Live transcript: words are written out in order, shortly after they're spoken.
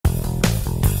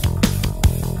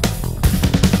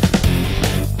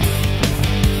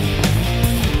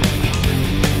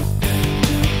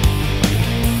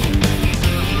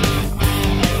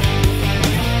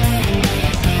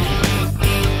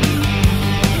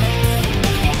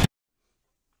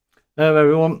Hello,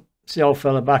 everyone. It's the old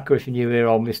fella back, or if you're new here,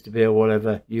 old Mr. B, or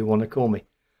whatever you want to call me.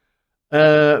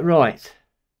 Right.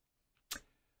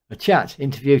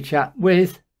 Interview chat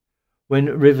with When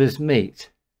Rivers Meet.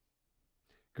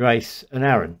 Grace and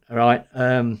Aaron. All right.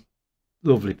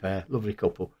 Lovely pair, lovely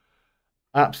couple.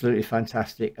 Absolutely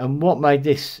fantastic. And what made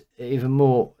this even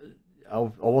more, I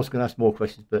was going to ask more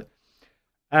questions, but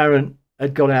Aaron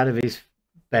had got out of his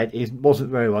bed. He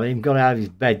wasn't very well. He got out of his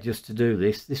bed just to do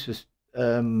this. This was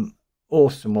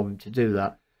awesome of him to do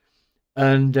that.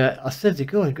 And I said to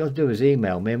God, got to do is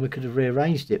email me and we could have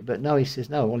rearranged it. But no, he says,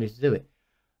 no, I wanted to do it.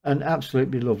 And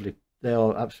absolutely lovely. They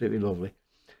are absolutely lovely.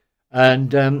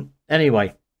 And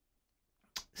anyway,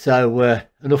 so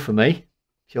enough for me,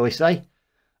 shall we say?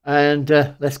 And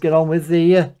let's get on with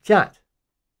the chat.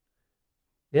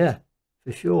 Yeah,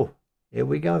 for sure. Here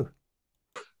we go.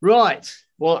 Right.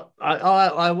 Well,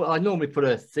 I normally put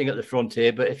a thing at the front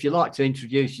here, but if you'd like to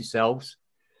introduce yourselves,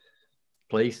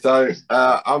 please. So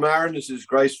I'm Aaron. This is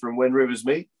Grace from When Rivers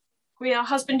Meet. We are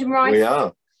husband and wife. We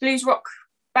are. Blues rock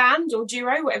band or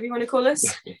duo, whatever you want to call us.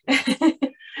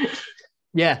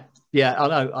 Yeah, I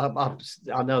know.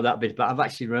 I know that bit, but I've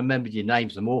actually remembered your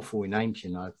names. I'm awful with names,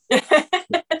 you know.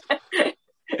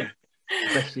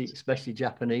 especially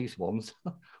Japanese ones.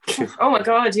 Oh my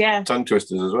God, yeah. Tongue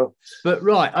twisters as well. But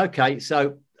right, okay.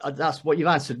 So that's what you've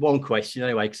answered one question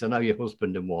anyway, because I know you're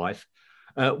husband and wife.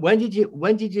 When did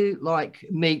you like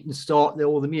meet and start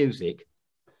all the music?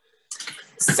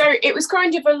 So it was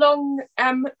kind of a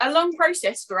long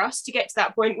process for us to get to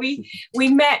that point. We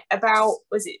met about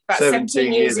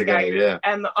 17 years ago. Yeah.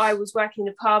 I was working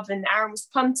in a pub and Aaron was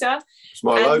the punter. It's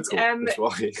my local. That's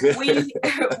why.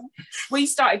 we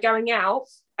started going out.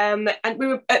 And we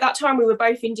were at that time we were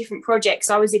both in different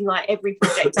projects. I was in like every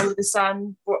project under the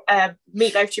sun,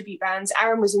 Meatloaf tribute bands.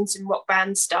 Aaron was in some rock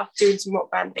band stuff, doing some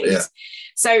rock band things. Yeah.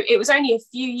 So it was only a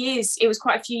few years. It was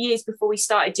quite a few years before we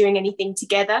started doing anything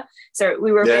together. So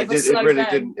we were a bit of a slow burn.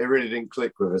 It really didn't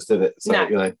click with us, did it? So no.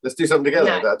 You know, let's do something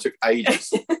together. No. That took ages,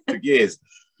 took years.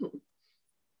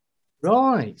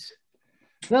 Right.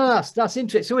 No, that's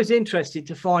interesting. It's always interesting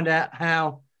to find out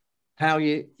how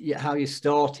you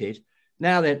started.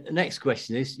 Now then, the next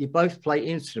question is, you both play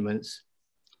instruments.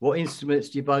 What instruments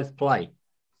do you both play?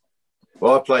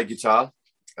 Well, I play guitar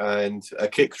and a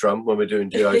kick drum when we're doing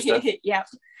duo stuff. Yeah.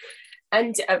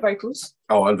 And vocals.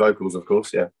 Oh, and vocals, of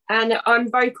course, yeah. And on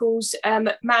vocals,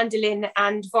 mandolin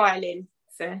and violin.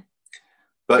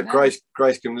 But Grace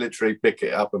can literally pick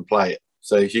it up and play it.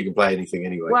 So she can play anything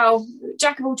anyway. Well,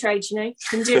 jack of all trades, you know.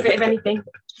 Can do a bit of anything.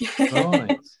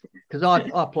 Right. Because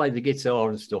I play the guitar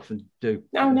and stuff and do.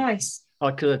 Oh, nice. I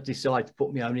could have decided to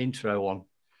put my own intro on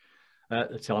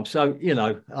at the time. So, you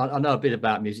know, I know a bit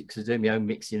about music because I do my own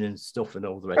mixing and stuff and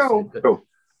all the rest of it. But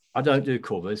I don't do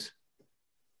covers.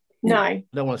 No. I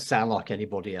don't want to sound like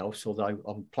anybody else, although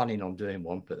I'm planning on doing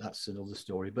one, but that's another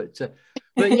story. But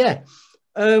yeah.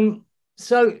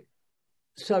 So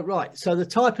right. So the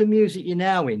type of music you're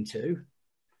now into,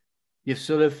 you've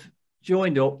sort of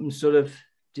joined up and sort of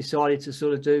decided to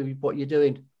sort of do what you're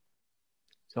doing.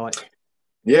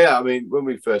 Yeah, I mean, when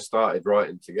we first started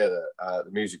writing together, the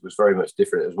music was very much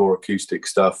different. It was more acoustic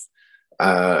stuff,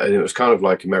 and it was kind of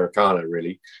like Americana,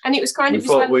 really. And it was kind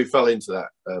of we fell into that.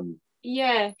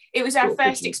 Yeah, it was our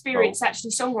first experience actually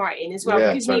songwriting as well,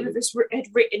 because neither of us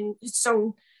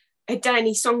had done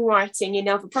any songwriting in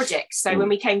other projects. So when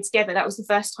we came together, that was the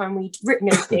first time we'd written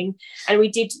anything, and we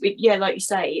did. Yeah, like you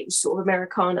say, it was sort of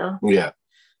Americana. Yeah,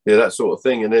 that sort of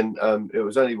thing. And then it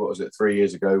was only 3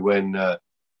 years ago when.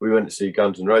 We went to see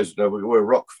Guns N' Roses. No, we're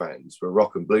rock fans. We're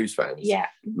rock and blues fans. Yeah.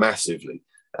 Massively.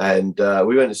 And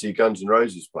we went to see Guns N'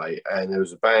 Roses play, and there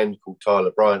was a band called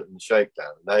Tyler Bryant and the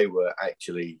Shakedown, and they were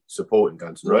actually supporting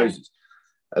Guns N' Roses.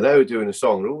 And they were doing a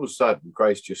song, and all of a sudden,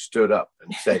 Grace just stood up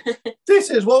and said, "This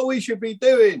is what we should be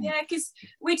doing." Yeah, because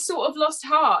we'd sort of lost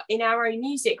heart in our own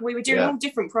music. We were doing all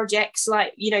different projects,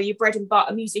 like, you know, your bread and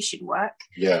butter musician work.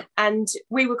 Yeah. And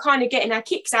we were kind of getting our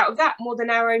kicks out of that more than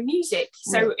our own music.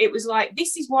 So it was like,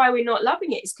 this is why we're not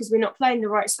loving it. It's because we're not playing the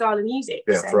right style of music.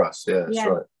 Yeah, for us. Yeah, that's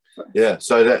right. Yeah,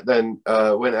 so that then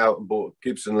went out and bought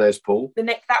Gibson Les Paul.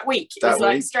 That week, it was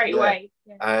like straight away.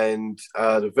 Yeah. And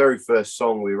the very first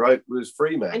song we wrote was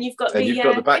Free Man. And you've got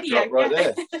the backdrop right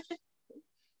there.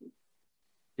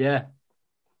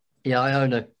 Yeah, I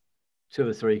own 2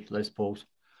 or 3 Les Pauls.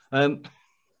 Nice.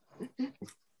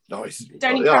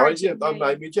 That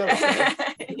made me jealous. I've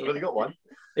only got one.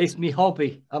 It's my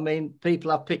hobby. I mean,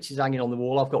 people have pictures hanging on the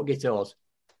wall. I've got guitars.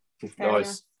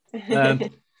 Nice.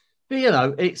 But, you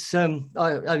know, it's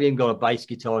I've even got a bass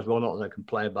guitar as well. Not that I can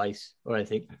play a bass or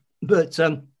anything. But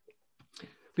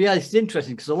But yeah, it's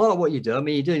interesting because a lot of what you do, I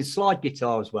mean, you're doing slide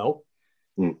guitar as well,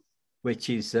 which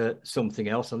is something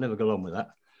else. I've never got on with that.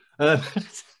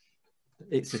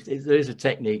 There is a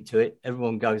technique to it.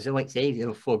 Everyone goes, oh, it's easy.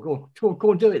 Go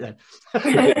on, do it then.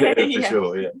 For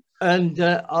sure, yeah. And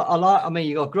I mean,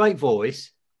 you've got a great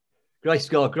voice. Grace's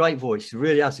got a great voice. She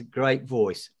really has a great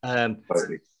voice.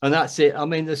 Totally. And that's it. I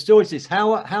mean, the story is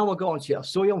how I got onto you. I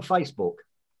saw you on Facebook,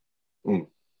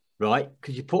 right?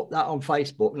 Because you put that on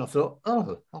Facebook, and I thought,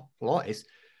 oh, I like this.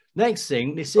 Next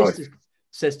thing, this sister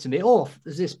says to me, oh,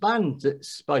 there's this band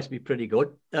that's supposed to be pretty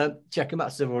good. Check them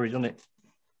out. They've already done it.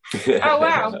 Oh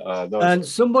wow! Nice. And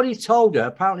somebody told her.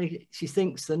 Apparently, she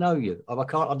thinks they know you. I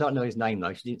don't know his name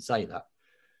though. She didn't say that.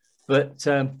 But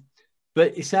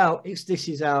this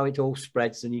is how it all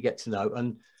spreads, and you get to know.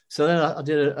 And so then I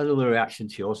did another reaction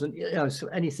to yours, and you know, so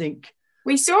anything.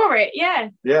 We saw it, yeah.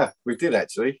 Yeah, we did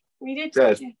actually. We did.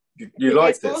 Yeah, you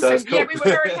liked it, awesome. so that's cool. Yeah, we were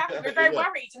very happy. We were very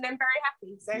worried, and then very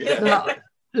happy. So Now,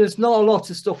 there's not a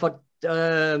lot of stuff.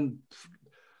 I'm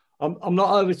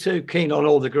not over too keen on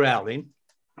all the growling.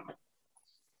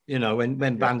 You know, when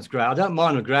bands growl, I don't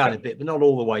mind them growling a bit, but not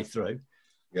all the way through.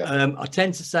 Yeah. I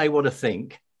tend to say what I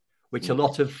think, which a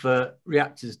lot of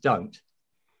reactors don't.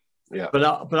 Yeah. But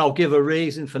I'll give a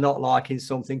reason for not liking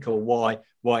something or why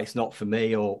it's not for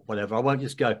me or whatever. I won't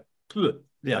just go,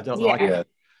 yeah, I don't like it.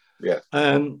 Yeah.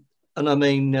 And I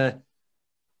mean,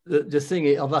 the thing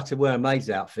is, I've had to wear a maid's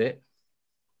outfit.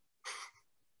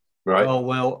 Right. Oh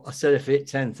well, I said if it hit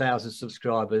 10,000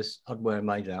 subscribers, I'd wear a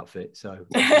maid's outfit. So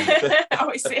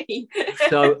I see.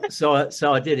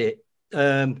 so I did it.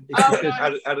 Nice.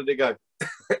 How did it go?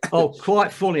 Oh,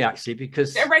 quite funny actually, because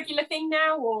Is it a regular thing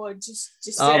now, or just?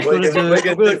 I'm We're gonna going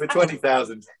to do do it for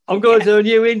 20,000. I'm going to do a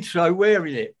new intro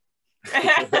wearing it.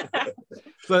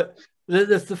 But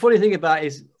the funny thing about it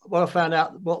is, what I found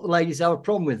out, what the ladies have a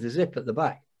problem with, the zip at the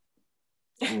back.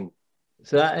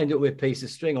 So that ended up with a piece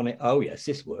of string on it. Oh yes,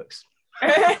 this works.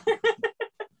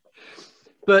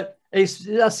 But that's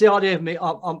the idea of me.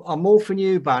 I'm all for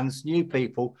new bands, new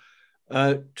people,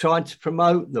 trying to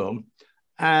promote them,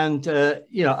 and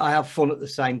you know, I have fun at the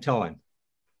same time.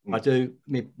 I do.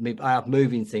 I have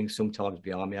moving things sometimes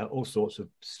behind me, all sorts of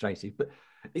strange things, but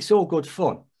it's all good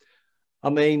fun. I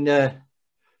mean,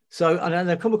 so and then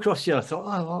I come across you. And I thought,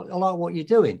 oh, I like what you're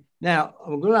doing. Now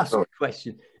I'm going to ask you a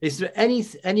question. Is there any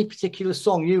particular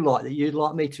song you like that you'd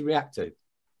like me to react to?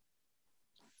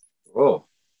 Oh,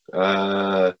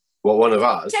 what, one of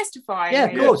ours? Testify. Yeah,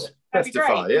 of course.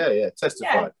 Testify. Yeah.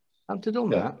 Testify. Yeah. Haven't you done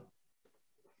that?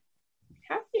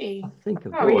 Have you? I think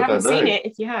I've Oh, we I haven't don't seen know. it.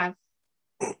 If you have,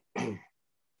 I'm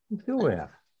sure we have.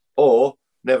 Or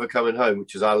Never Coming Home,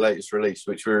 which is our latest release,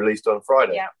 which we released on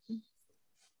Friday. yeah.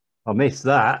 I missed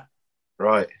that.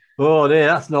 Right. Oh dear,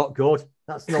 that's not good.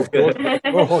 That's not good.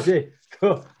 Oh dear.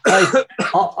 Hey,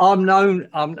 I'm known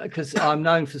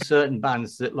for certain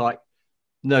bands that, like,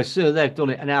 no sooner they've done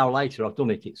it, an hour later I've done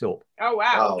it, it's up. Oh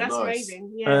wow, Oh, that's nice.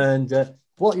 amazing. Yeah. And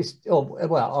what is? Oh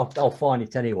well, I'll find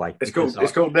it anyway. It's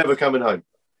called Never Coming Home.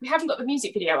 We haven't got the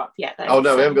music video up yet, though. Oh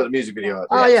no, we haven't got the music video up.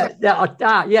 Oh yet,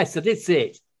 yeah, yes, I did see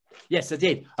it. Yes, I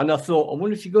did, and I thought, I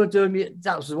wonder if you're going to do.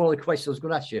 That was one of the questions I was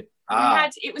going to ask you.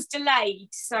 It was delayed,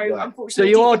 so Yeah. unfortunately. So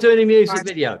you are doing a music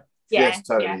video? Yeah, Yes,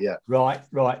 totally. Yeah. Right.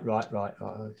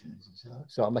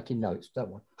 So I'm making notes,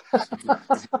 don't I?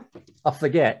 I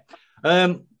forget.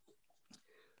 But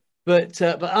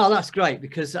oh, that's great,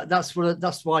 because that's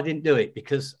why I didn't do it,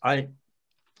 because I'm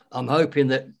hoping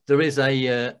that there is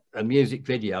a music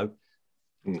video.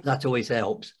 That always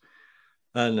helps,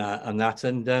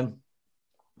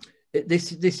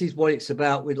 this is what it's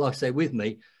about. With, like I say, with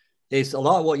me, is I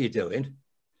like what you're doing.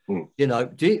 You know,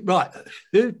 do you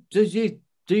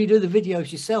do the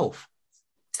videos yourself?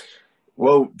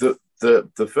 Well,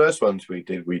 the first ones we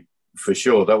did, for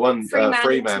sure, that one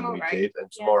Free Man tomorrow. we did,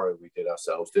 and tomorrow we did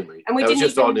ourselves, didn't we? And we that was didn't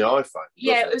just on the iPhone.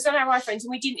 Yeah, it was on our iPhones,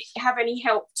 and we didn't have any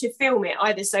help to film it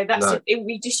either. So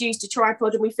we just used a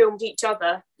tripod, and we filmed each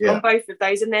other on both of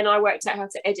those, and then I worked out how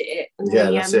to edit it. And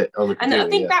that's it. On the and computer, I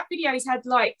think that video's had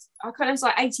like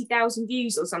 80,000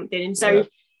 views or something, and so it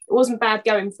wasn't bad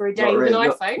going for a day with an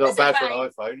iPhone. Not bad for an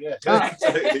iPhone, yeah.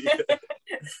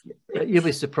 You'll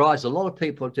be surprised. A lot of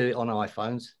people do it on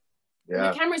iPhones.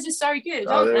 Yeah. The cameras are so good,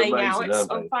 aren't they? Now it's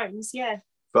on phones,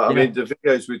 But I mean, the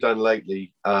videos we've done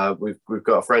lately, we've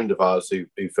got a friend of ours who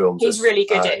films. He's really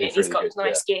good at it. He's He's got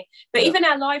nice gear. But even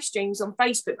our live streams on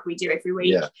Facebook we do every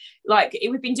week. Like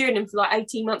we've been doing them for like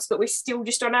 18 months, but we're still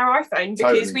just on our iPhone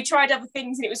because we tried other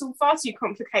things and it was all far too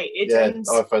complicated and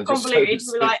convoluted.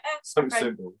 So we were like, so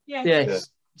simple. Yeah.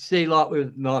 See, like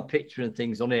with my picture and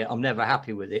things on here, I'm never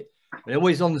happy with it. And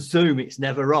always on Zoom, it's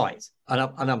never right.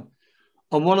 And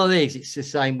on one of these, it's the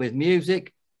same with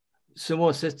music.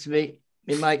 Someone says to me,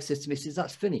 my mate says to me, says,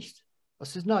 that's finished. I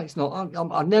says, no, it's not.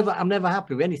 I'm never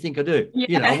happy with anything I do. Yeah.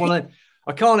 You know,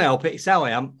 I can't help it. It's how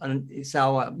I am. And it's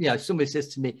how, you know, somebody says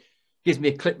to me, gives me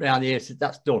a clip round the ear, says,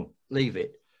 that's done, leave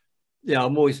it. You know,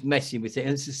 I'm always messing with it.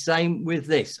 And it's the same with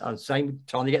this. I'm same with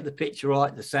trying to get the picture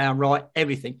right, the sound right,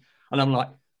 everything. And I'm like,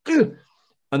 ugh.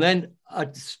 And then I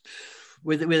just,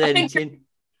 with editing.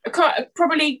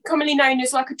 Probably commonly known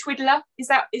as like a twiddler. Is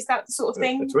that the sort of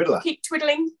thing? A twiddler. Keep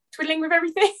twiddling with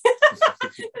everything. That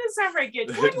doesn't sound very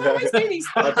good. Why do you always do these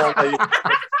things?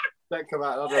 That come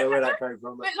out. I don't know where that came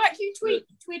from. But like you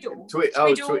twiddle.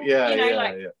 Yeah, you know, yeah,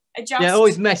 like yeah. Adjust. Yeah,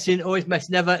 always messing,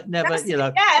 never, That's you know.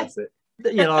 it, yeah. That's it.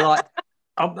 You know, like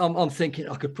I'm thinking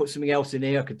I could put something else in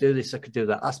here. I could do this. I could do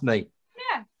that. That's me.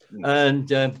 Yeah. And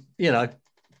you know,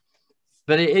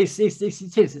 but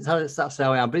that's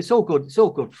how I am. But it's all good. It's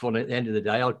all good fun at the end of the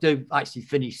day. I do actually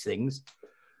finish things.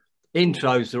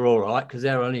 Intros are all right because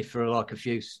they're only for like a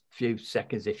few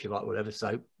seconds, if you like, whatever.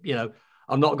 So you know,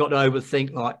 I'm not got to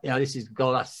overthink like, you know, this is got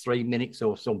to last 3 minutes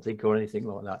or something or anything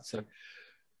like that. So,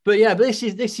 but yeah, but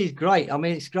this is great. I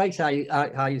mean, it's great how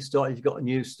you started. You've got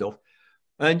new stuff,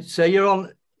 and so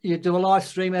you do a live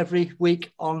stream every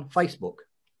week on Facebook.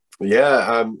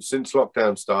 Yeah, since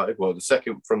lockdown started, well,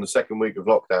 from the second week of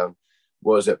lockdown,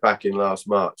 was it back in last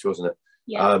March, wasn't it?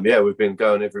 Yeah. Yeah, we've been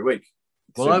going every week.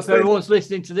 Well, I hope everyone's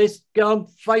listening to this. Go on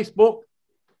Facebook.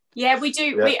 Yeah, we do.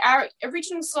 Yeah. Our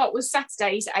original slot was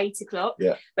Saturdays at 8 o'clock.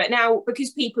 Yeah. But now, because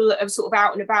people are sort of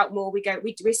out and about more,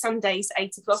 we're Sundays at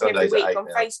 8 o'clock every Sundays at week 8 on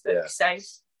now. Facebook. Yeah. So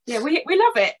yeah, we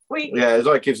love it. Yeah, it's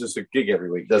like it gives us a gig every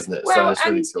week, doesn't it? Well, So it's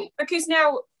really and cool. because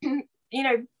now, you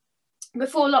know,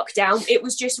 before lockdown, it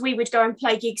was just we would go and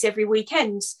play gigs every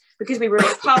weekend because we were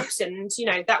at pubs, and you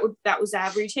know that was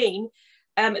our routine.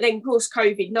 And then of course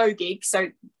COVID, no gigs. So,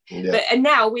 Yeah. and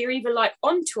now we're either like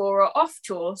on tour or off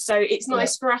tour. So it's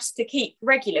nice for us to keep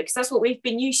regular because that's what we've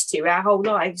been used to our whole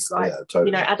lives, like totally.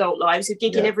 you know, adult lives of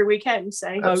gigging every weekend.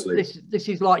 So this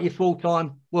is like your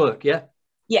full-time work, yeah?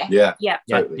 Yeah.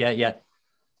 Totally. Yeah.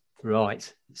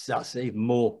 Right. So that's even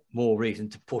more reason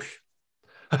to push.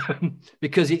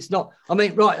 Because it's not, I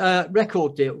mean, right,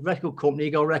 record company,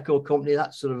 you got a record company,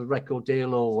 that sort of a record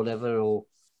deal or whatever, or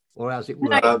how's it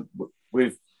work?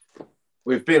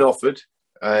 We've been offered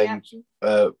and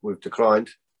we've declined.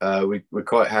 We're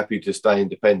quite happy to stay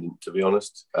independent, to be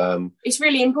honest. It's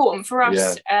really important for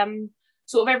us.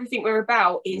 Sort of everything we're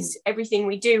about is everything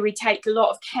we do. We take a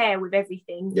lot of care with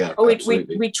everything. Yeah, or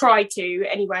absolutely. we try to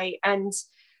anyway. And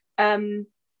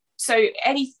so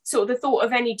any sort of the thought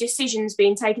of any decisions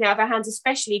being taken out of our hands,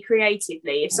 especially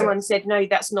creatively, if someone said, no,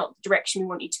 that's not the direction we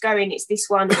want you to go in, it's this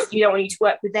one, you don't want you to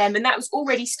work with them. And that was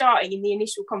already starting in the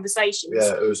initial conversations.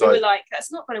 Yeah, it was we were like,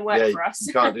 that's not going to work for us.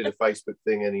 You can't do the Facebook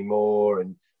thing anymore.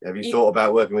 And have you thought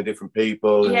about working with different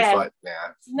people? And it's like, nah.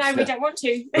 No, we don't want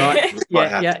to. Right.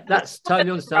 yeah, that's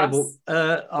totally understandable.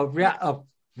 I've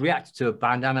reacted to a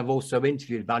band, and I've also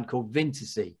interviewed a band called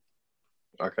Vintasy.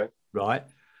 Okay. Right.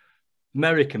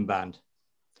 American band.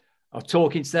 I'm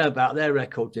talking to them about their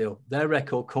record deal. Their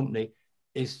record company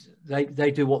is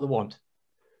they do what they want.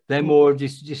 They're more a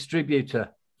distributor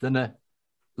than a,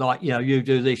 like, you know, you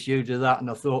do this, you do that. And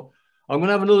I thought, I'm going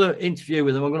to have another interview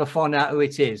with them. I'm going to find out who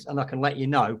it is, and I can let you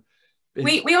know.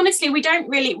 We honestly, we don't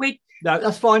really. No,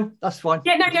 that's fine. That's fine.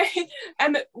 Yeah,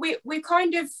 no. We're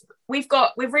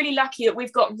really lucky that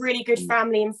we've got really good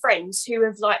family and friends who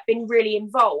have like been really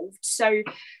involved. So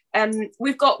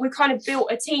we've kind of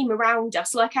built a team around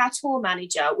us. Like our tour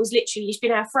manager she's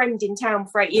been our friend in town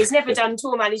for 8 years, never done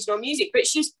tour managing or music, but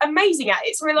she's amazing at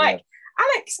it. So we're like,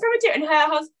 Alex, come and do it.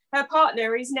 And her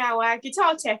partner is now our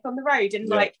guitar tech on the road, and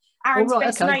like Aaron's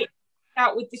best mate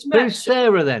out with this merch. Who's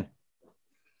Sarah then?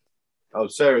 Oh,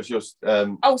 Sarah's just.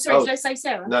 Did I say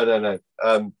Sarah? No. Sarah.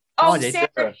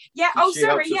 Yeah.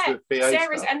 Sarah. Yeah.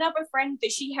 Sarah's stuff. another friend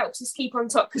that she helps us keep on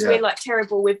top because we're like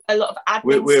terrible with a lot of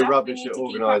admin. We're stuff rubbish at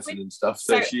organising and stuff,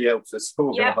 so she helps us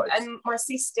organise. Yeah, and my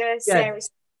sister Sarah's.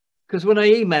 Because when I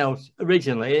emailed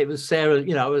originally, it was Sarah.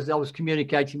 You know, I was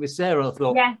communicating with Sarah. I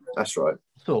thought, that's right.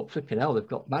 I thought, flipping hell, they've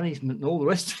got management and all the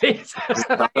rest of it.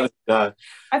 No,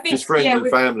 I think just friends and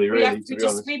family, really. We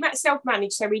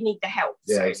self-managed, so we need the help.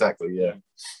 Yeah, exactly.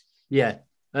 Yeah,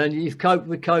 and you've coped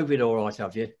with COVID, all right,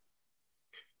 have you?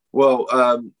 Well,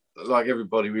 like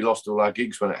everybody, we lost all our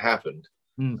gigs when it happened,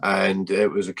 and it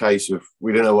was a case of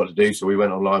we didn't know what to do, so we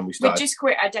went online. We just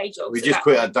quit our day jobs. We just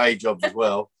quit our day jobs as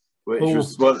well, which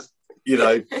was what. You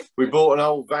know, we bought an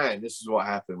old van. This is what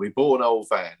happened. We bought an old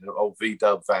van, an old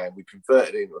V-dub van. We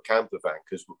converted it into a camper van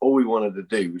because all we wanted to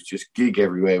do was just gig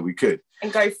everywhere we could.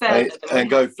 And go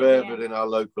further. Than our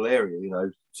local area, you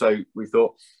know, So we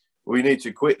thought we need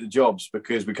to quit the jobs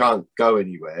because we can't go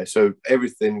anywhere. So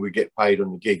everything we get paid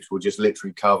on the gigs will just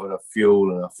literally cover our fuel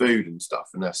and our food and stuff,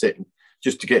 and that's it,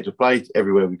 just to get to play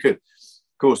everywhere we could.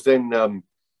 Of course, then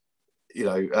we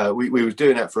was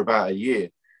doing that for about a year,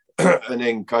 and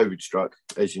then COVID struck,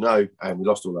 as you know, and we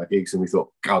lost all our gigs, and we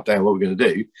thought, God damn, what are we going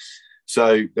to do?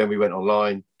 So then we went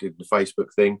online, did the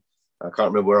Facebook thing. I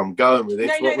can't remember where I'm going with this.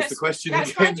 What was the question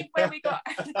that's again? kind of where we got.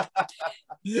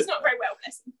 It's not very well,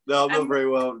 bless him. No, I'm not very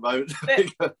well at the moment.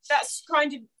 But that's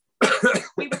kind of,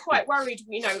 we were quite worried,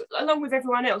 along with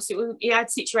everyone else. Our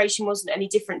situation wasn't any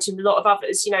different to a lot of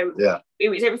others.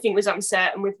 Everything was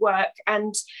uncertain with work,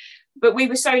 but we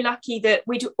were so lucky that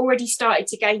we'd already started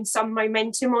to gain some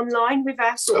momentum online with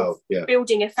our sort of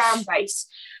building a fan base.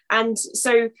 And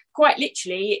so quite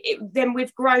literally, then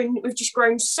we've just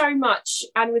grown so much,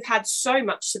 and we've had so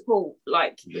much support.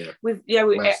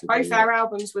 Both our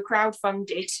albums were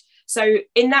crowdfunded. So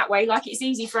in that way, it's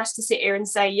easy for us to sit here and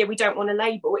say, we don't want a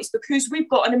label. It's because we've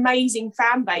got an amazing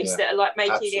fan base that are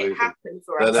making it happen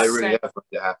for us. They really have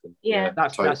made it happen. Yeah,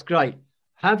 that's great.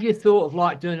 Have you thought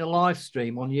of doing a live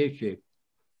stream on YouTube?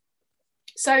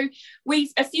 So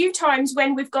a few times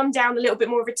when we've gone down a little bit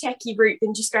more of a techie route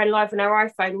than just going live on our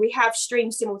iPhone, we have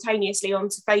streamed simultaneously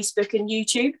onto Facebook and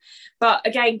YouTube. But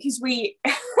again, because the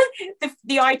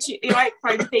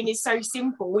iPhone thing is so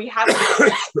simple, we haven't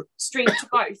streamed to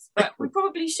both. But we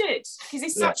probably should, because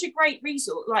it's such a great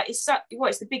resource. It's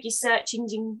the biggest search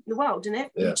engine in the world, isn't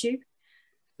it? Yeah. YouTube.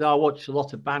 So I watch a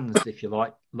lot of bands, if you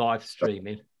like, live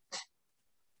streaming.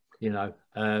 Because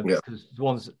the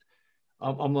ones.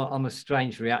 I'm a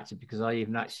strange reactor, because I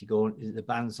even actually go on the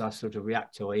bands I sort of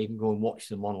react to. I even go and watch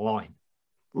them online.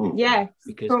 Yeah,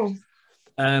 because, cool.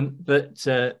 But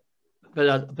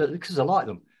because I like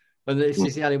them, and this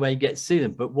is the only way you get to see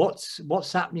them. But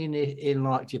what's happening in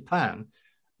Japan?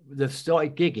 They've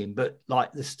started gigging, but a lot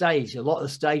of the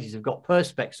stages have got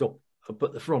perspex up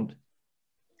at the front,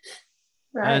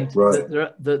 and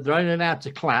they're only allowed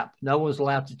to clap. No one's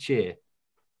allowed to cheer.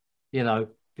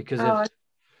 Because of.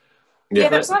 Yeah,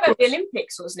 that was like at the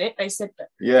Olympics, wasn't it? They said that.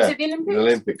 Yeah, was it the Olympics? The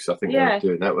Olympics, I think they were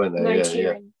doing that, weren't they? No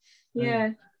cheering.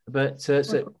 Yeah. But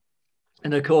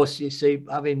and of course, you see,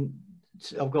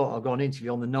 I've got an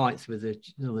interview on the 9th with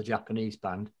another Japanese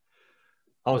band.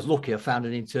 I was lucky; I found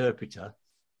an interpreter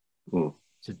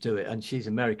to do it, and she's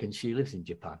American. She lives in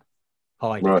Japan.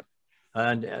 Heidi. Right.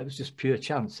 And it was just pure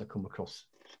chance I come across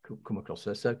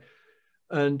her. So,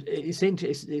 and it's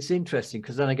interesting,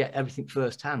 because then I get everything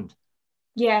firsthand.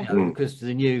 Yeah, because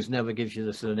the news never gives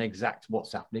you an exact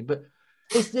what's happening. But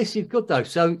this is good though.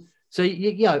 So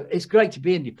it's great to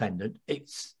be independent.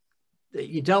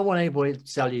 You don't want anybody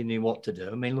to tell you what to do.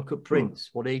 I mean, look at Prince,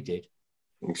 what he did.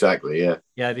 Exactly. Yeah.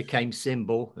 Yeah, he became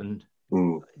symbol, and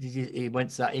he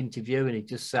went to that interview and he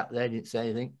just sat there, didn't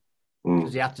say anything,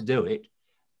 because he had to do it,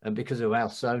 and because of how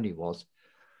Sony was.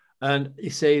 And you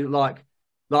see, like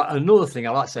another thing, I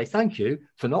like to say thank you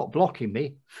for not blocking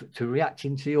me to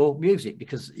reacting to your music,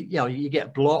 because you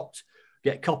get blocked,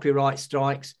 get copyright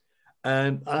strikes,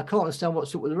 and I can't understand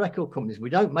what's up with the record companies. We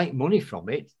don't make money from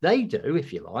it; they do,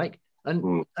 if you like,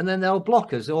 and then they'll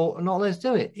block us or not let us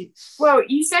do it. Well,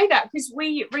 you say that because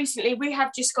we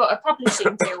have just got a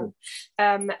publishing deal.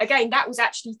 Again, that was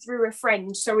actually through a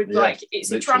friend, so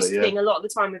it's a trust thing a lot of the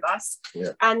time with us,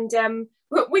 and.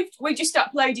 We just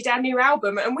uploaded our new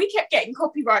album, and we kept getting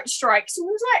copyright strikes, and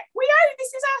we was like, this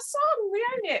is our song, we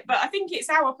own it. But I think it's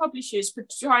our publishers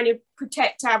trying to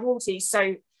protect our royalties.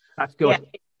 So that's good. Yeah,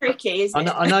 it's tricky, isn't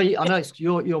it? I know it's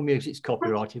your music's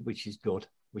copyrighted, which is good.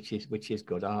 Which is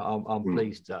good. I'm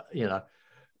pleased that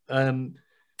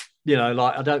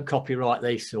I don't copyright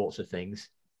these sorts of things.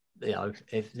 I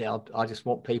just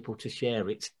want people to share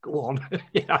it. Go on,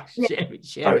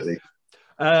 share it.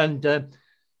 And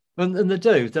they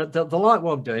do. They like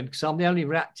what I'm doing, because I'm the only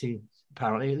reacting,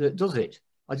 apparently, that does it.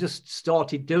 I just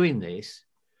started doing this.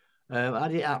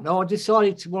 I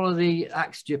decided to one of the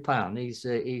acts Japan.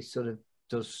 He sort of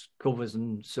does covers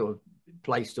and sort of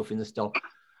plays stuff in the stock.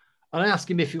 And I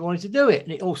asked him if he wanted to do it,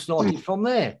 and it all started from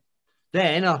there.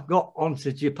 Then I got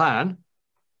onto Japan,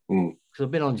 because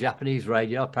I've been on Japanese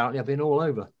radio. Apparently, I've been all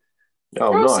over.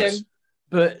 Oh, awesome. Nice.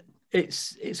 But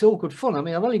it's all good fun. I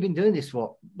mean, I've only been doing this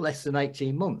for less than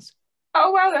 18 months.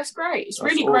 Oh, wow, that's great. It's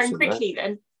really grown quickly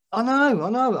then. I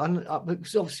know.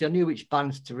 Because obviously I knew which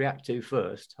bands to react to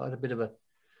first. I had a bit of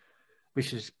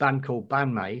which is a band called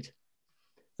Bandmaid.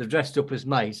 They're dressed up as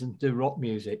maids and do rock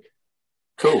music.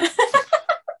 Cool.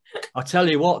 I tell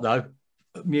you what, though,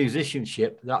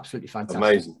 musicianship, they're absolutely fantastic.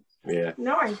 Amazing. Yeah.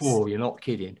 Nice. Oh, you're not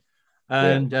kidding.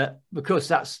 And because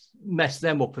that's messed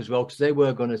them up as well, because they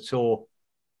were going to tour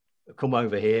come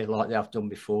over here like they have done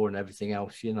before and everything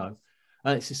else, you know.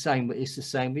 And it's the same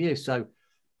with you. So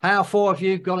how far have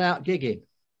you gone out gigging?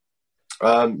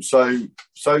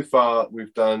 So far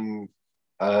we've done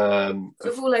all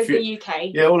over the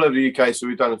UK. Yeah, all over the UK. So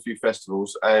we've done a few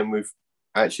festivals, and we've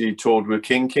actually toured with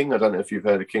King. I don't know if you've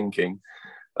heard of King.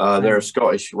 They're a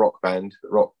Scottish rock band,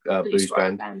 blues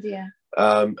band. Yeah.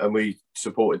 And we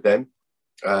supported them,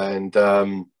 and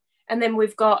then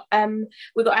we've got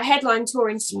a headline tour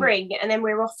in spring, and then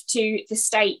we're off to the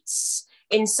States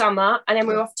in summer, and then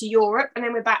we're off to Europe, and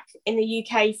then we're back in the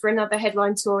UK for another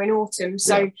headline tour in autumn.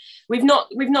 So we've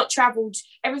not travelled.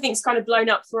 Everything's kind of blown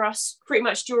up for us pretty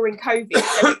much during COVID.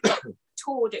 So we've not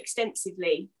toured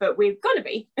extensively, but we're gonna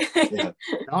be.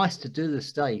 Nice to do the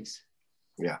States.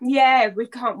 Yeah, we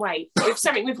can't wait. It's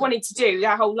something we've wanted to do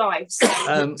our whole lives.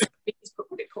 He's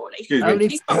put it poorly.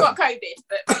 He's not got COVID,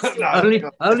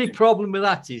 but only problem with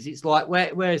that is it's like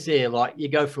where's here? Like you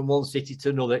go from one city to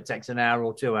another, it takes an hour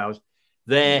or 2 hours.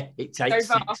 There it takes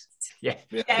so 6. Yeah,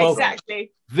 well,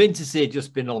 exactly. Vintus had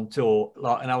just been on tour,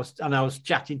 like, and I was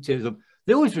chatting to them.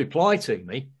 They always reply to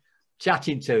me,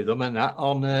 chatting to them and that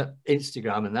on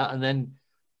Instagram and that. And then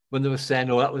when they were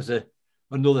saying, "Oh, that was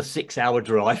another 6-hour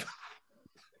drive."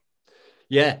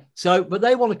 Yeah. So, but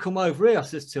they want to come over here. I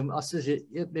says to them,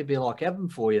 it'd be like heaven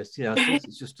for you. You know,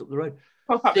 it's just up the road.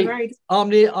 Pop up the road. I'm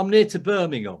near to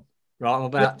Birmingham. Right, I'm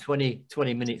about 20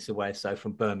 minutes away or so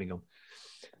from Birmingham.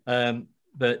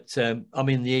 But I'm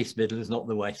in the East Midlands, not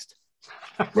the West.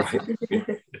 Right.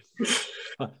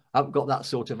 I haven't got that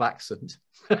sort of accent.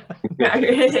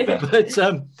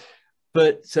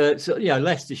 but so yeah,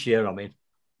 Leicestershire, I'm in,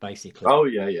 basically. Oh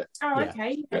yeah. Oh,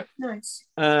 okay. Yeah. Nice.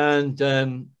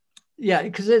 And yeah,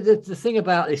 because the thing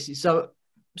about this is, so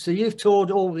you've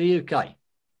toured all the UK.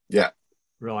 Yeah.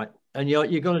 Right, and you're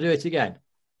going to do it again.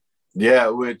 Yeah,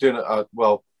 we're doing it.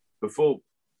 Well, before.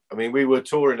 I mean, we were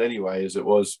touring anyway, as it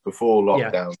was before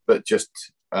lockdown, but just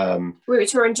we were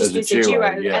touring just as a duo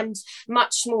and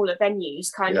much smaller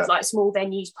venues, kind of like small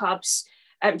venues, pubs,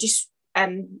 just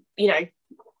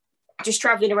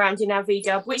traveling around in our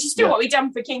V-dub, which is still what we've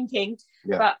done for King.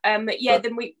 But then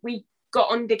we got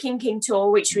on the King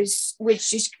tour, which was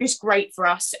just great for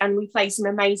us, and we played some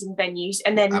amazing venues,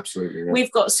 and then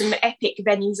we've got some epic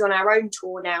venues on our own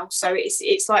tour now, so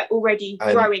it's like already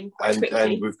growing quite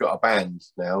quickly. And we've got a band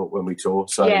now when we tour,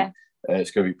 so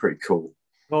it's going to be pretty cool.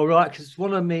 Well, right, because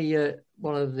one of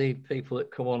the people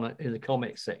that come on in the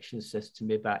comics section says to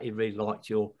me about he really liked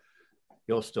your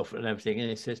stuff and everything, and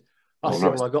he says,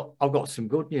 well, I've got some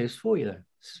good news for you then. I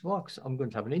said, well, I'm going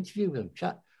to have an interview with them,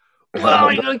 chat.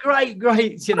 Well, great,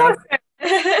 you know.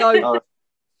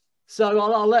 So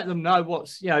I'll let them know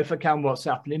what's, if I can, what's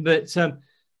happening. But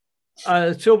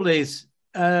the trouble is,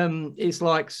 it's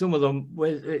like some of them,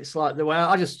 it's like the way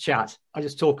I just chat. I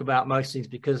just talk about most things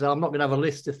because I'm not going to have a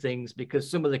list of things,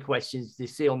 because some of the questions they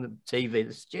see on the TV,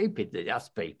 they're stupid. They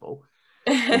ask people.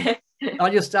 I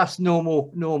just ask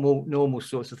normal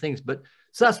sorts of things. But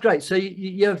so that's great. So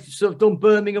you've sort of done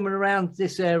Birmingham and around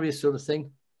this area sort of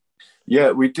thing.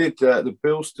 Yeah, we did the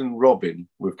Bilston Robin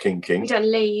with King. We've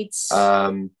done Leeds.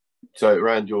 So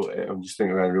around I'm just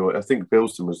thinking around your. I think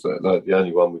Bilston was the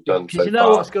only one we've done. Because you know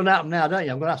what's going to happen now, don't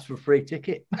you? I'm going to ask for a free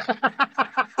ticket.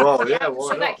 Well, yeah, why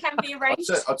so not? that can be arranged.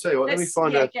 I'll tell you what. Let me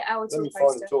find a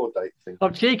tour date thing.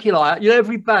 I'm cheeky like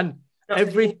every band,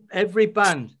 every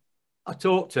band I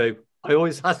talk to, I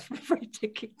always ask for a free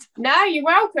ticket. No, you're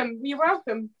welcome. You're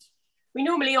welcome. We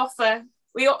normally offer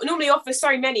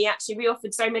so many, actually. We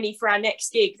offered so many for our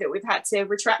next gig that we've had to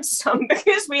retract some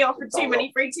because we offered too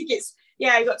many free tickets.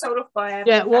 Yeah, I got told off by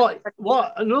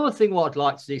what another thing what I'd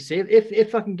like to see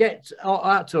if I can get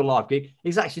out to a live gig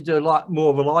is actually do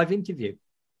more of a live interview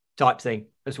type thing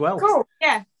as well. Cool,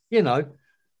 yeah. You know,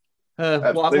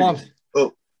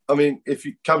 well, I mean, if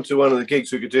you come to one of the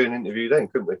gigs, we could do an interview then,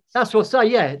 couldn't we? That's what I say.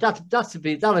 Yeah,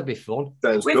 that'd be fun.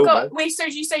 Sounds cool, man. So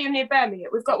you say you're near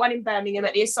Birmingham. We've got one in Birmingham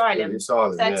at the Asylum.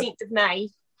 13th of May.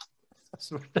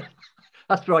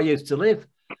 That's where I used to live,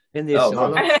 in the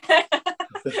Asylum.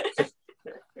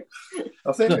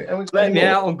 I think let me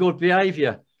out on good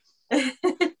behaviour. I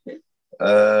think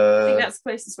that's the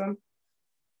closest one.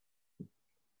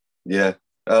 Yeah.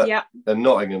 And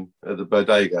Nottingham at the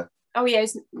Bodega. Oh yeah,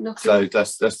 it's Nottingham. So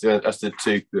that's the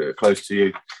two that are close to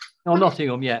you. Oh,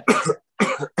 Nottingham, yeah.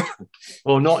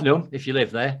 Or Nottingham, if you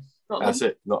live there. That's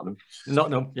it,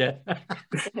 Nottingham, yeah.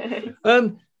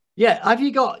 Yeah. Have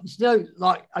you got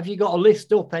a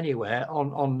list up anywhere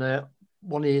on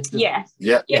one of your? Yeah.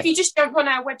 If you just jump on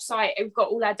our website, we've got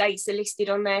all our dates are listed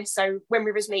on there. So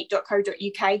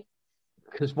whenriversmeet.co.uk.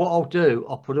 Because what I'll do,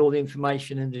 I'll put all the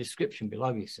information in the description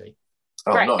below. You see.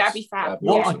 Oh, Great, nice. that'd be fab.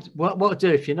 What I do,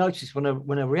 if you notice, when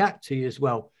I react to you as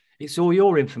well, it's all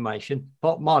your information,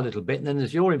 part my little bit, and then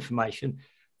there's your information,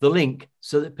 the link,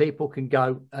 so that people can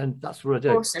go, and that's what I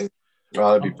do. Awesome.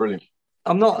 Oh, that'd be brilliant.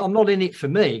 I'm not in it for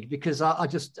me, because I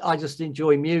just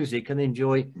enjoy music and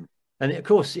enjoy, and of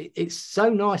course it's so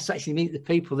nice to actually meet the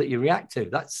people that you react to.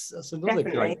 That's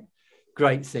another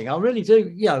great thing. I really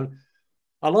do. You know,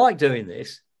 I like doing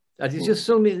this. And it's just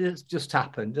something that's just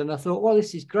happened, and I thought, well,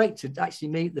 this is great to actually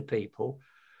meet the people.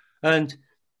 And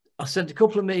I sent a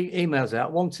couple of emails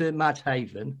out, one to Mad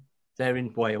Haven, there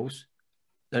in Wales,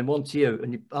 and one to you.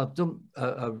 And I've done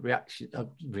a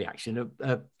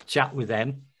chat with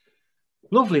them.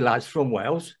 Lovely lads from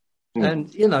Wales.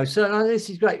 And, you know, so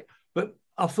this is great. But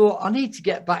I thought, I need to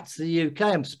get back to the UK.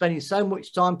 I'm spending so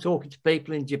much time talking to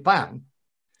people in Japan.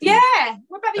 Yeah.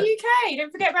 What about the UK?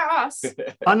 Don't forget about us.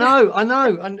 I know.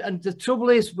 And the trouble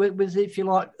is with, if you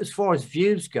like, as far as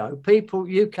views go, people,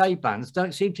 UK bands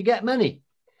don't seem to get many.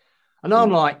 And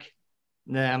I'm like,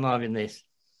 nah, I'm not having this.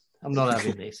 I'm not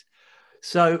having this.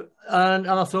 So, and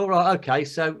I thought, right, okay.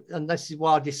 So, and this is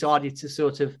why I decided to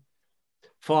sort of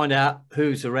find out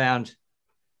who's around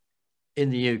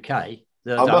in the UK.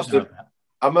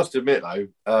 I must admit,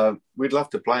 though, we'd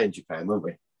love to play in Japan, wouldn't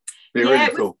we? Be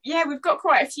really cool. We've got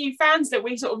quite a few fans that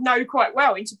we sort of know quite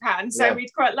well in Japan, so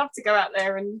we'd quite love to go out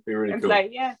there and cool. Play.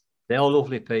 Yeah, they're all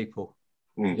lovely people.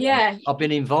 Yeah, I've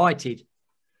been invited,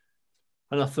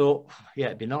 and I thought, yeah,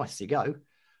 it'd be nice to go.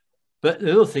 But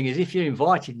the other thing is, if you're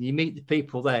invited and you meet the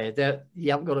people there,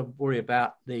 you haven't got to worry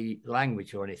about the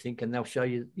language or anything, and they'll show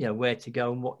you, you know, where to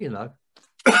go and what, you know,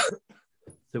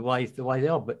 the way they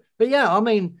are. But yeah, I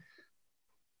mean,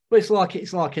 but it's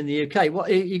like in the UK.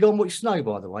 What, you got much snow,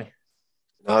 by the way?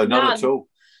 No, none at all.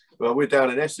 Well, we're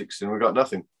down in Essex and we've got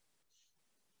nothing.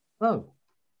 Oh.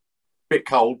 Bit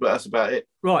cold, but that's about it.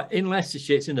 Right, in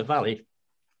Leicestershire, it's in the valley.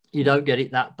 You don't get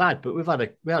it that bad, but we had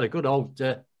a good old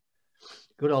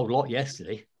lot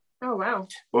yesterday. Oh wow!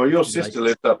 Well, your sister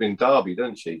lived up in Derby,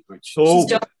 doesn't she? She's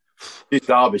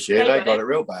Derbyshire. They got it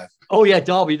real bad. Oh yeah,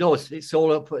 Derby does. It's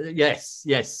all up. Yes.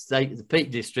 The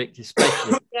Peak District,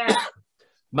 especially. Yeah.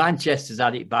 Manchester's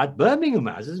had it bad. Birmingham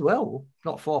has as well,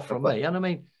 not far from me. And I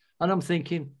mean, and I'm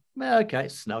thinking, well, okay,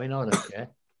 it's snowing. I don't care.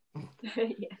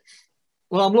 Yeah.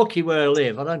 Well, I'm lucky where I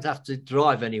live. I don't have to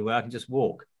drive anywhere. I can just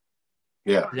walk.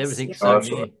 Yeah. Everything's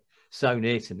so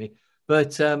near to me.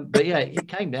 But yeah, it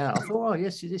came down. I thought, oh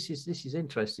yes, this is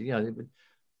interesting. You know,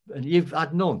 and you've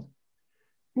had none.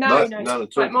 No, none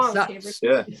at all.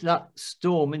 It's that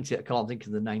storm, isn't it? I can't think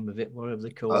of the name of it, whatever they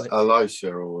call it.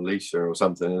 Alicia or Alicia or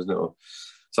something, isn't it? Or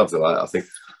something like that, I think.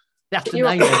 They have to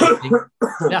name everything.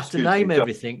 They have to name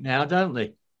everything now, don't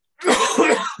they?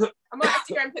 I might have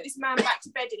to go and put this man back to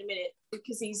bed in a minute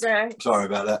because he's. Sorry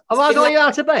about that. Have I got you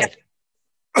out of bed?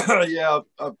 Yeah,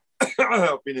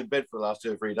 I've been in bed for the last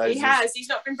 2 or 3 days. He has. He's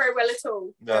not been very well at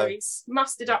all. No. So he's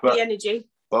mustered up the energy.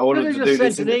 But I wanted to just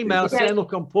sent an email saying,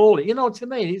 "Look, I'm poorly." You know what I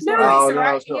mean? It's no,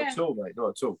 right, it's not at all, mate. Not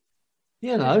at all.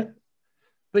 You know,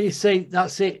 but you see,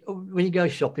 that's it. When you go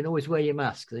shopping, always wear your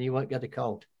mask, then you won't get a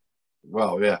cold.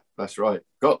 Well, yeah, that's right.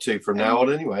 Got to from now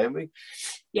on, anyway, haven't we?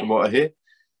 Yeah. From what I hear.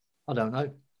 I don't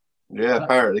know. Yeah, but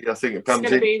apparently, I think it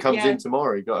comes in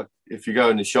tomorrow. You got if you go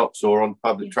in the shops or on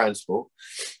public transport.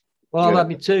 Well, I've had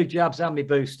my 2 jabs and my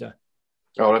booster.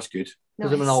 Oh, that's good.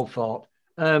 Because I'm an old fart.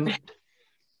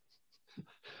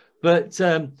 But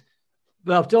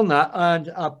I've done that, and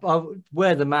I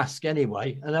wear the mask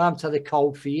anyway, and I haven't had a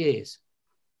cold for years.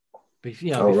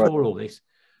 Before all this,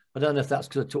 I don't know if that's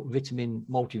because I took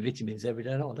multivitamins every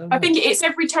day. I don't know. I think it's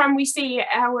every time we see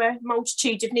our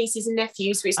multitude of nieces and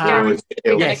nephews, we're going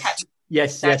to catch.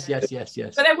 Yes. But they're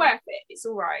worth it. It's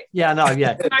all right. Yeah, no,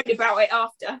 yeah. Moan about it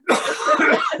after.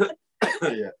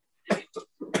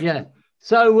 Yeah.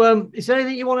 So, is there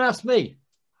anything you want to ask me?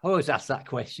 I always ask that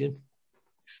question.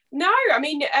 No, I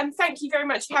mean, thank you very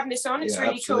much for having us on. It's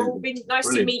really cool. Been nice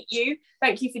to meet you.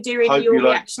 Thank you for doing your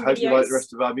reaction videos. Hope you like the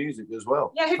rest of our music as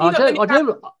well. Yeah,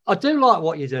 I do like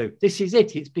what you do. This is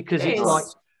it. It's because it's like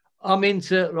I'm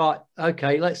into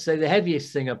okay. Let's say the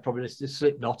heaviest thing I've probably listened to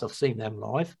Slipknot. I've seen them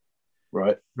live.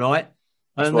 Right.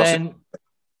 And then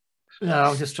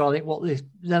I'm just trying to think what this.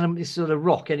 Then it's sort of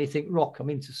rock. Anything rock. I'm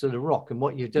into sort of rock, and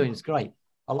what you're doing is great.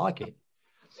 I like it.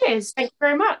 Cheers. Thank you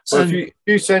very much. So if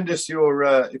you send us your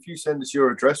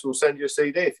address, we'll send you a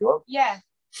CD if you want. Yeah.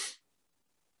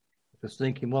 Just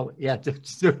thinking, well, yeah,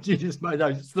 you just made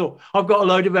those thought. I've got a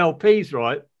load of LPs,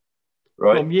 right?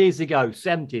 From years ago,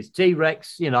 70s,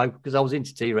 T-Rex, you know, because I was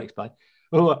into T-Rex play.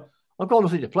 Oh, I've got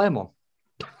nothing to play them on.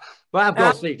 But I've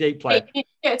got a CD player.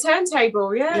 Get a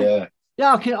turntable, yeah. Yeah,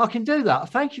 Yeah, I can do that.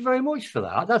 Thank you very much for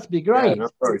that. That'd be great. Yeah, no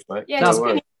worries, mate. Yeah, No just put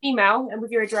worries. an email and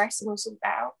with your address, and we'll sort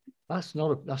that out. That's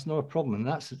not a problem.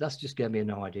 That's just gave me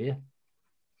an idea.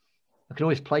 I can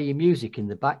always play your music in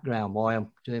the background while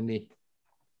I'm doing me.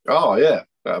 Oh yeah,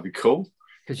 that'd be cool.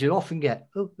 Because you often get,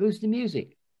 oh, who's the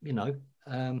music? You know.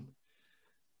 Yeah.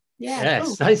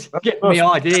 Yes, that's getting me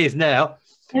ideas now.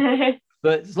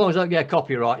 But as long as I don't get a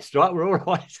copyright strike, we're all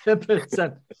right. But,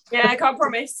 yeah, I can't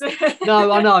promise.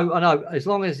 No, I know. As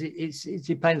long as it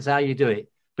depends how you do it.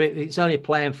 But it's only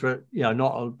playing for, you know,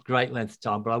 not a great length of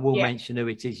time. But I will mention who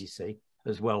it is, you see,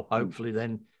 as well. Hopefully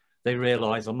then they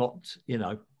realise I'm not, you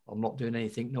know, I'm not doing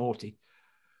anything naughty.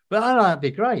 But I know that'd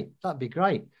be great. That'd be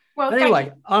great. Well,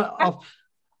 anyway, I'm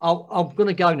going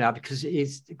to go now because it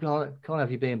is can't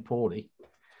have you being poorly.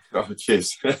 Oh,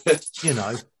 cheers. You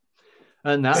know.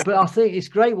 And that, but I think it's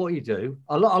great what you do.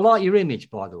 I like your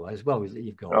image, by the way, as well, that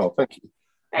you've got. Oh, thank you.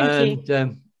 Thank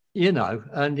you. You know,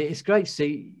 and it's great to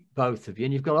see both of you,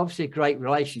 and you've got obviously a great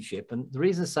relationship. And the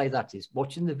reason I say that is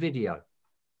watching the video,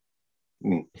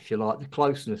 if you like, the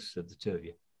closeness of the two of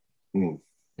you.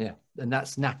 Yeah, and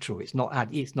that's natural. It's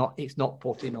not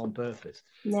put in on purpose.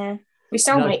 Yeah, we're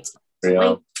soulmates.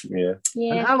 Yeah.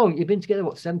 And how long you've been together?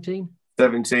 What, 17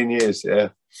 years? Yeah.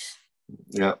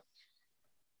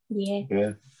 Yeah.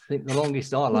 I think the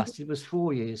longest I lasted was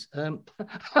 4 years. But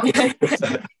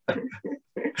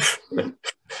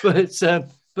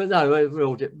no, we're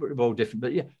all different.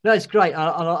 But yeah, no, it's great.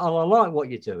 I like what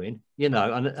you're doing, you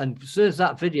know. And as soon as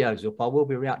that video's up, I will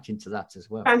be reacting to that as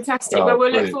well. Fantastic. Well,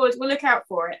 we'll look forward. We'll look out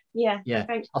for it. Yeah.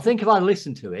 Thanks. I think if I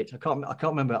listened to it, I can't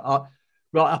remember. I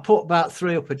put about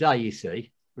 3 up a day. You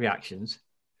see, reactions.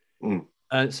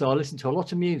 And so I listen to a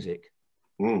lot of music.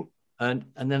 And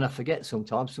then I forget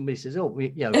sometimes. Somebody says, "Oh,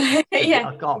 I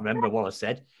can't remember what I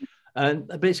said."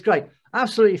 But it's great,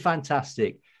 absolutely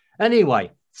fantastic.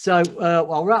 Anyway, so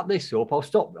I'll wrap this up. I'll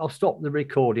stop the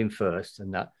recording first,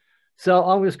 and that. So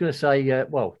I was going to say,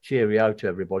 well, cheerio to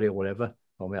everybody or whatever.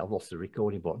 I mean, I've lost the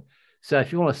recording button. So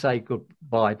if you want to say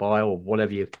goodbye, or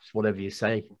whatever you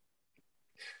say.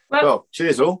 Well,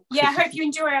 cheers all. Yeah, I hope you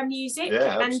enjoy our music.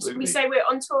 Yeah, and absolutely. we say we're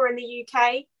on tour in the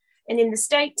UK. And in the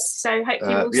States, so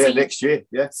hopefully we'll see next year.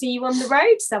 Yeah, see you on the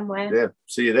road somewhere. Yeah,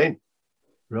 see you then.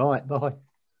 Right, bye.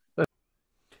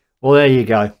 Well, there you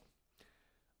go.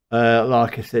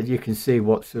 Like I said, you can see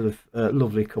what sort of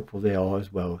lovely couple they are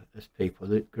as well as people.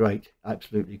 They're great,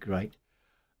 absolutely great.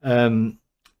 Obviously,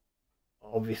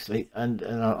 and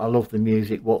I love the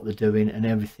music, what they're doing, and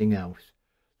everything else.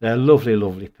 They're lovely,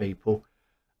 lovely people,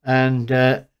 and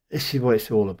this is what it's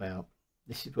all about.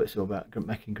 This is what it's all about,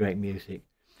 making great music.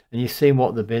 And you've seen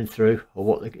what they've been through, or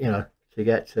what they, you know, to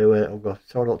get to. Oh God,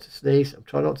 try not to sneeze. I'm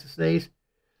trying not to sneeze.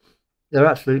 They're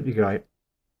absolutely great.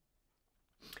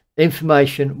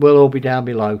 Information will all be down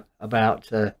below about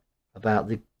the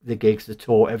gigs, the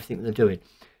tour, everything they're doing.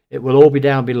 It will all be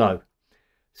down below.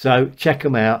 So check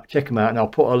them out, and I'll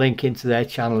put a link into their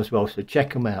channel as well. So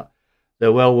check them out.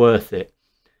 They're well worth it.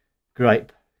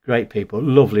 Great people,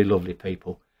 lovely, lovely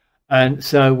people. And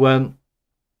so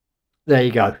there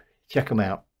you go. Check them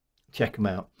out.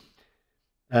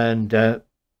 And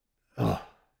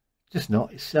it's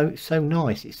so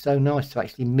nice. It's so nice to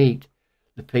actually meet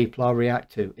the people I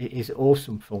react to. It is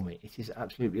awesome for me. It is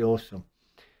absolutely awesome.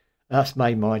 That's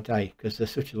made my day because they're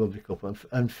such a lovely couple.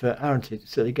 And for Aaron to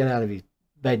sort of get out of his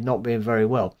bed not being very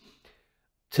well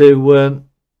to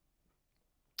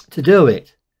do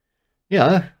it, you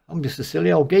know, I'm just a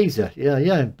silly old geezer. Yeah,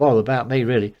 don't bother about me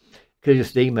really. Could have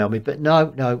just emailed me, but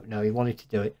no, he wanted to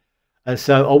do it. And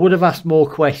so I would have asked more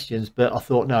questions, but I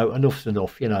thought, no, enough's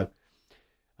enough, you know.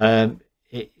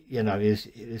 It was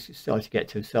starting to get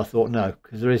to, so I thought, no,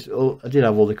 because I did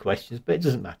have all the questions, but it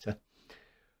doesn't matter.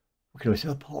 We can always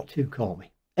say part 2, can't we?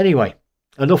 Anyway,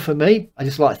 enough for me. I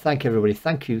just like to thank everybody.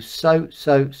 Thank you so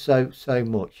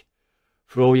much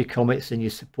for all your comments and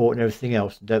your support and everything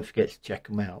else. And don't forget to check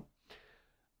them out.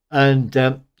 And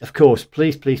of course,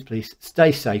 please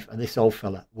stay safe. And this old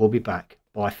fella will be back.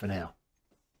 Bye for now.